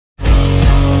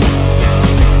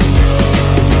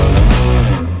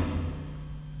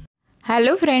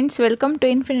Hello friends, welcome to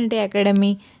infinity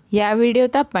academy. या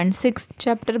व्हिडिओत आपण 6th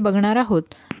चॅप्टर बघणार आहोत.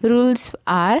 रूल्स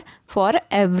आर फॉर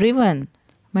एव्हरीवन,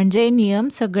 म्हणजे नियम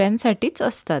सगळ्यांसाठीच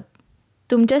असतात.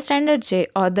 तुमच्या स्टँडर्डचे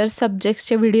अदर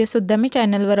सब्जेक्ट्सचे व्हिडिओसुद्धा मी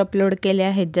चॅनलवर अपलोड केले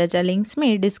आहेत, ज्याच्या लिंक्स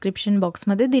मी डिस्क्रिप्शन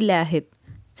बॉक्समध्ये दिल्या आहेत.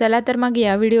 चला तर मग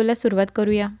या व्हिडिओला सुरुवात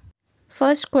करूया.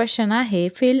 फर्स्ट क्वेश्चन आहे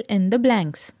फिल इन द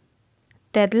ब्लँक्स.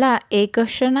 त्यातला एक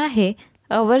क्वेश्चन आहे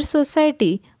our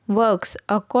society works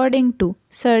according to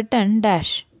certain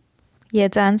dash.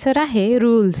 याचा आन्सर आहे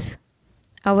rules.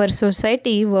 Our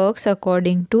society works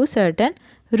according to certain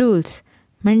rules,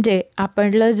 म्हणजे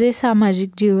आपलं जे सामाजिक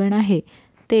जीवन आहे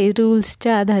ते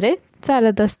रूल्सच्या आधारे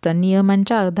चालत असतं,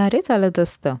 नियमांच्या आधारे चालत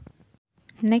असतं.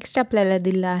 नेक्स्ट आपल्याला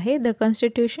दिलं आहे the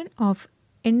constitution of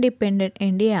independent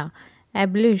India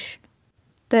abolished.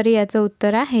 तर याचं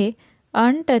उत्तर आहे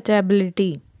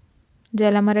अनटचॅबिलिटी,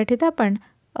 ज्याला मराठीत आपण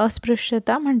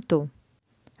अस्पृश्यता म्हणतो.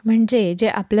 म्हणजे जे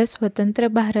आपलं स्वतंत्र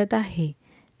भारत आहे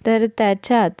तर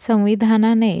त्याच्यात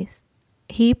संविधानाने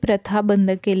ही प्रथा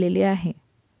बंद केलेली आहे.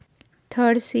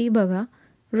 थर्ड सी बघा,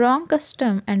 wrong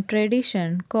custom and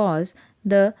tradition cause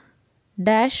the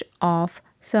dash of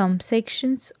some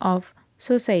sections of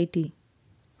society.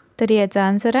 तर याचा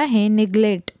आन्सर आहे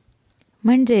निग्लेक्ट,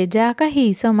 म्हणजे ज्या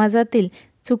काही समाजातील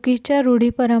चुकीच्या रूढी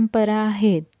परंपरा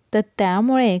आहेत तर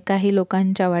त्यामुळे काही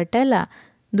लोकांच्या वाट्याला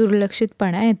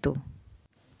दुर्लक्षितपणा येतो.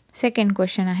 सेकंड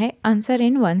क्वेश्चन आहे आन्सर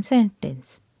इन वन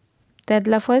सेंटेन्स.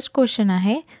 त्यातला फर्स्ट क्वेश्चन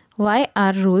आहे वाय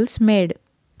आर रूल्स मेड.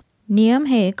 नियम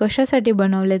हे कशासाठी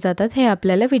बनवले जातात हे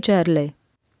आपल्याला विचारलं आहे.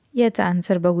 याचा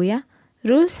आन्सर बघूया.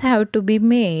 Rules have to be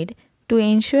made to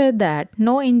ensure that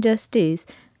no injustice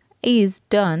is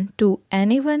done to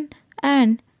anyone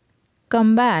and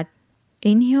कम्बॅट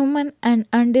inhuman and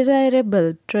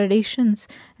अनडिझायरेबल traditions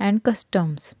and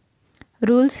customs.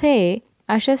 Rules हे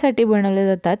अशासाठी बनवले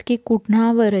जातात की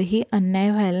कुणावरही अन्याय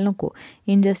व्हायला नको.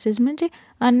 इनजस्टिस म्हणजे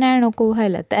अन्याय नको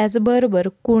व्हायला. त्याचबरोबर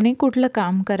कोणी कुठलं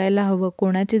काम करायला हवं,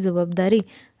 कोणाची जबाबदारी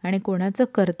आणि कोणाचं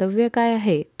कर्तव्य काय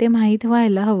आहे ते माहीत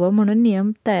व्हायला हवं, म्हणून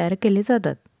नियम तयार केले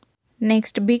जातात.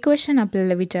 नेक्स्ट बी क्वेश्चन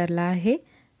आपल्याला विचारला आहे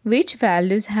which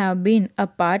values have been a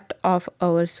part of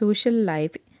our social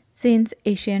life since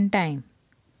Asian time.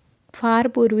 फार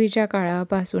पूर्वीच्या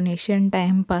काळापासून एशियन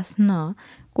टाईमपासनं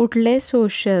कुठले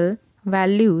सोशल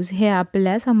व्हॅल्यूज हे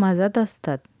आपल्या समाजात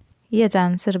असतात. याचा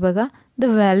आन्सर बघा. The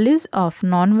values of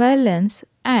non violence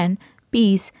and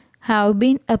peace have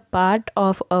been a part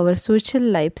of our social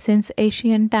life since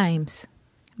Asian Times.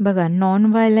 बघा, नॉन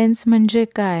व्हायलन्स म्हणजे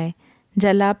काय,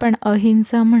 ज्याला आपण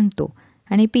अहिंसा म्हणतो,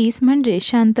 आणि पीस म्हणजे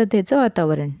शांततेचं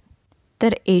वातावरण.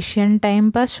 तर एशियन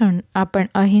टाईमपासून आपण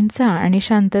अहिंसा आणि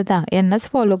शांतता यांनाच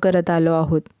फॉलो करत आलो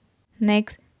आहोत.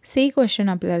 नेक्स्ट सी क्वेश्चन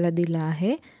आपल्याला दिला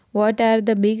आहे what R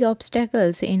the big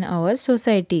obstacles in our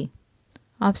society.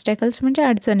 Obstacles म्हणजे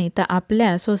अडचणी. तर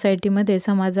आपल्या सोसायटीमध्ये,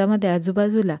 समाजामध्ये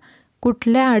आजूबाजूला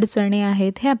कुठल्या अडचणी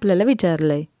आहेत हे आपल्याला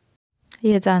विचारलं आहे.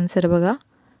 याचा आन्सर बघा.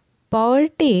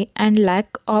 Poverty and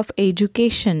lack of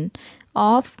education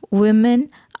of women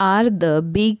R the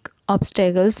big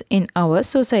obstacles in our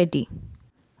society.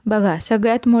 बघा,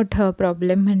 सगळ्यात मोठं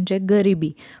प्रॉब्लेम म्हणजे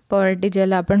गरिबी, पॉवर्टी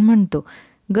ज्याला आपण म्हणतो.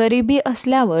 गरिबी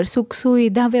असल्यावर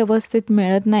सुखसुविधा व्यवस्थित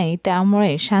मिळत नाही,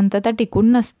 त्यामुळे शांतता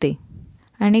टिकून नसते.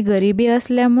 आणि गरिबी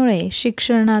असल्यामुळे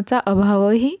शिक्षणाचा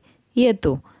अभावही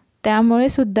येतो, त्यामुळे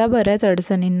सुद्धा बऱ्याच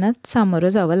अडचणींना सामोरं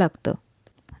जावं लागतं.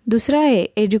 दुसरं आहे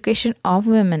एज्युकेशन ऑफ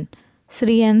वुमेन.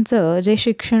 स्त्रियांचं जे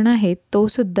शिक्षण आहे तो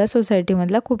सुद्धा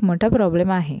सोसायटीमधला खूप मोठा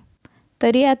प्रॉब्लेम आहे.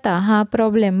 तरी आता हा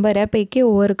प्रॉब्लेम बऱ्यापैकी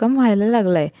ओव्हरकम व्हायला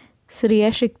लागला आहे. स्त्रिया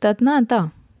शिकतात ना आता.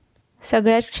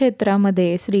 सगळ्याच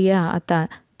क्षेत्रामध्ये स्त्रिया आता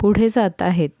पुढे जात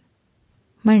आहेत,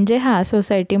 म्हणजे हा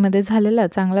सोसायटीमध्ये झालेला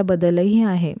चांगला बदलही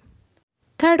आहे.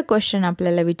 थर्ड क्वेश्चन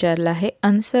आपल्याला विचारला आहे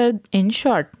आन्सर इन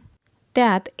शॉर्ट.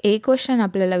 त्यात एक क्वेश्चन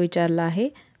आपल्याला विचारला आहे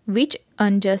which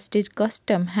unjust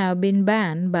custom have bin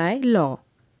ban by law.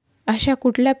 अशा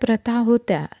कुठल्या प्रथा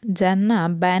होत्या ज्यांना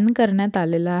बॅन करण्यात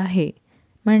आलेलं आहे,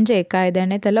 म्हणजे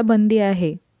कायद्याने त्याला बंदी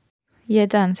आहे.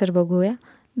 याचा आन्सर बघूया.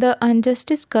 The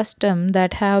injustice custom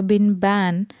that have bin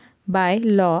ban by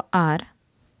law R.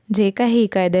 जे काही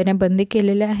कायद्याने बंदी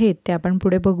केलेले आहेत ते आपण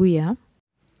पुढे बघूया.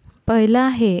 पहिलं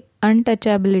आहे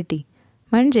अनटचॅबिलिटी,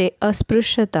 म्हणजे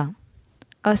अस्पृश्यता.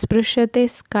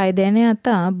 अस्पृश्यतेस कायद्याने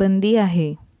आता बंदी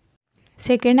आहे.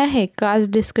 सेकंड आहे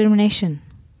कास्ट डिस्क्रिमिनेशन,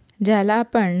 ज्याला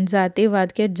आपण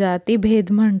जातीवाद किंवा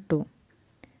जातीभेद म्हणतो.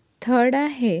 थर्ड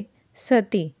आहे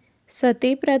सती.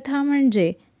 सती प्रथा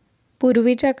म्हणजे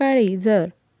पूर्वीच्या काळी जर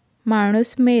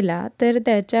माणूस मेला तर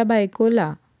त्याच्या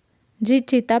बायकोला जी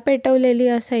चिता पेटवलेली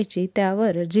असायची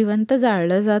त्यावर जिवंत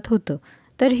जाळलं जात होतं.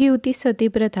 तर ही होती सती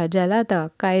प्रथा, ज्याला आता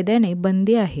कायद्याने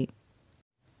बंदी आहे.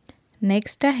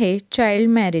 नेक्स्ट आहे चाइल्ड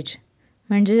मॅरेज,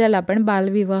 म्हणजे ज्याला आपण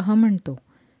बालविवाह म्हणतो.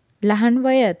 लहान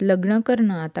वयात लग्न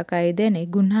करणं आता कायद्याने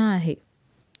गुन्हा आहे.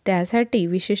 त्यासाठी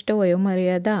विशिष्ट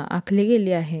वयोमर्यादा आखली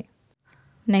गेली आहे.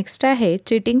 नेक्स्ट आहे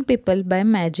चिटिंग पीपल बाय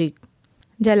मॅजिक,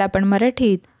 ज्याला आपण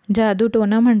मराठीत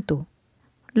जादूटोणा म्हणतो.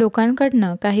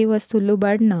 लोकांकडनं काही वस्तू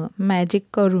लुबाडणं मॅजिक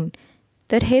करून,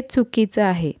 तर हे चुकीचं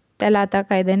आहे. त्याला आता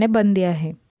कायद्याने बंदी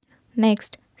आहे.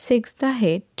 नेक्स्ट 6th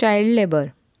आहे चाइल्ड लेबर,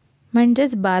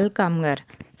 म्हणजेच बाल कामगार.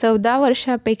 14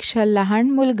 वर्षापेक्षा लहान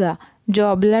मुलगा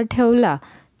जॉबला ठेवला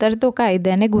तर तो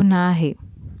कायद्याने गुन्हा आहे.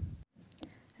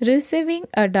 रिसिव्हिंग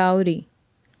अ डावरी,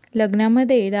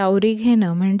 लग्नामध्ये डावरी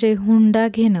घेणं म्हणजे हुंडा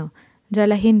घेणं,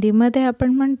 ज्याला हिंदीमध्ये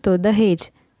आपण म्हणतो दहेज.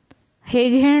 हे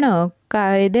घेणं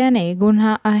कायद्याने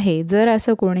गुन्हा आहे. जर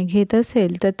असं कोणी घेत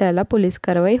असेल तर त्याला पोलीस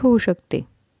कारवाई होऊ शकते.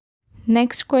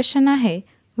 नेक्स्ट क्वेश्चन आहे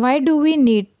व्हाय do we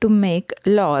need to make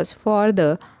lodge for the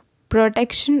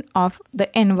protection of the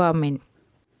environment.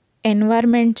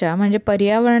 एन्व्हायरमेंटच्या म्हणजे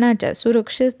पर्यावरणाच्या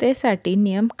सुरक्षिततेसाठी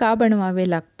नियम का बनवावे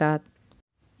लागतात?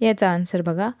 याचा आन्सर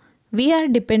बघा. We R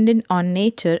dependent on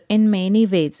nature in many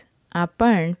ways.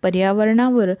 आपण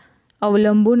पर्यावरणावर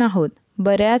अवलंबून आहोत.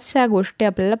 बऱ्याचशा गोष्टी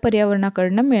आपल्याला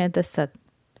पर्यावरणाकडनं मिळत असतात.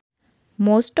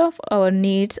 Most of our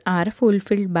needs R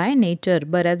fulfilled by nature.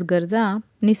 बऱ्याच गरजा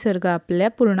निसर्ग आपल्या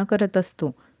पूर्ण करत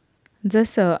असतो.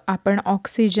 जसं आपण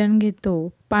ऑक्सिजन घेतो,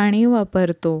 पाणी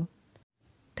वापरतो.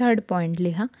 3rd पॉईंट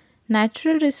लिहा.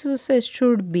 Natural resources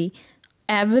should be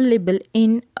available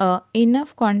in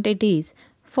enough quantities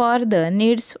for the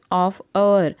needs of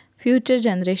our future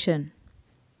generation.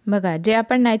 बघा, जे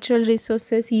आपण नॅचरल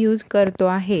रिसोर्सेस यूज करतो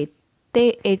आहेत ते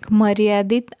एक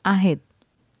मर्यादित आहेत.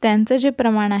 त्यांचं जे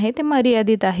प्रमाण आहे ते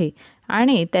मर्यादित आहे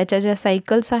आणि त्याच्या ज्या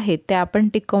सायकल्स आहेत त्या आपण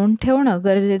टिकवून ठेवणं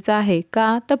गरजेचं आहे.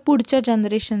 का? तर पुढच्या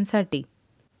जनरेशनसाठी.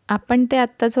 आपण ते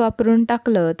आत्ताच वापरून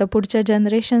टाकलं तर पुढच्या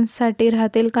जनरेशन्ससाठी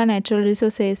राहतील का नॅचरल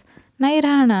रिसोर्सेस? नाही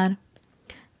राहणार.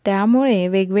 त्यामुळे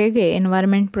वेगवेगळे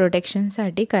एन्व्हायरमेंट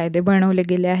प्रोटेक्शनसाठी कायदे बनवले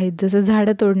गेले आहेत. जसं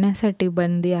झाडं तोडण्यासाठी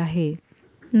बंदी आहे,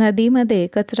 नदीमध्ये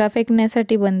कचरा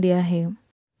फेकण्यासाठी बंदी आहे.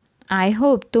 आय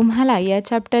होप तुम्हाला या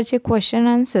चॅप्टरचे क्वेश्चन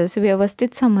आन्सर्स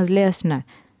व्यवस्थित समजले असणार.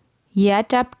 या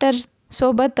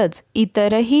चॅप्टरसोबतच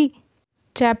इतरही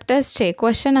चॅप्टर्सचे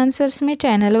क्वेश्चन आन्सर्स मी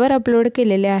चॅनलवर अपलोड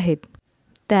केलेले आहेत.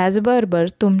 त्याचबरोबर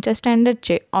तुमच्या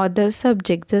स्टँडर्डचे ऑदर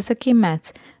सब्जेक्ट जसं की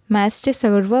मॅथ्सचे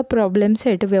सर्व प्रॉब्लेम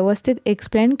सेट व्यवस्थित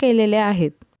एक्सप्लेन केलेले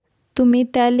आहेत. तुम्ही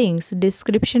त्या लिंक्स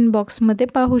डिस्क्रिप्शन बॉक्समध्ये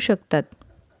पाहू शकतात.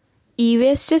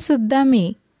 EVSचे सुद्धा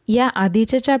मी या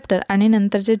आधीचे चॅप्टर आणि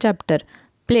नंतरचे चॅप्टर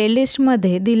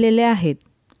प्लेलिस्टमध्ये दिलेले आहेत.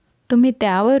 तुम्ही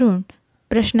त्यावरून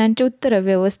प्रश्नांची उत्तरं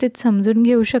व्यवस्थित समजून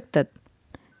घेऊ शकतात.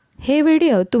 हे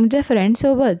व्हिडिओ तुमच्या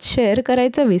फ्रेंड्ससोबत शेअर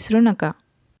करायचं विसरू नका.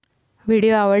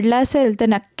 व्हिडिओ आवडला असेल तर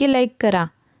नक्की लाईक करा.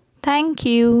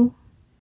 थँक्यू.